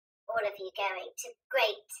all of you going to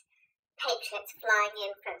great patriots flying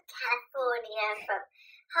in from California, from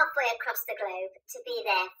halfway across the globe to be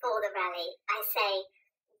there for the rally. I say,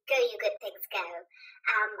 go you good things, go.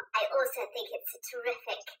 I also think it's a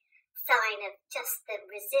terrific sign of just the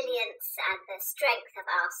resilience and the strength of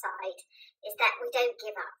our side is that we don't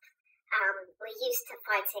give up. We're used to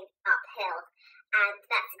fighting uphill, and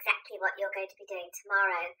that's exactly what you're going to be doing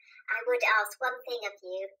tomorrow. I would ask one thing of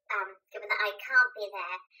you, given that I can't be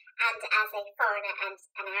there, and as a foreigner and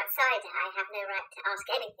an outsider, I have no right to ask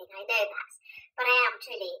anything, I know that, but I am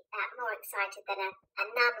truly more excited than a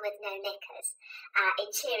nun with no knickers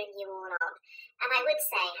in cheering you all on. And I would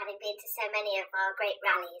say, having been to so many of our great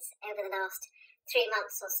rallies over the last 3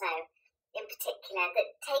 months or so, in particular,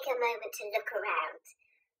 that take a moment to look around.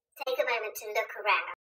 Take a moment to look around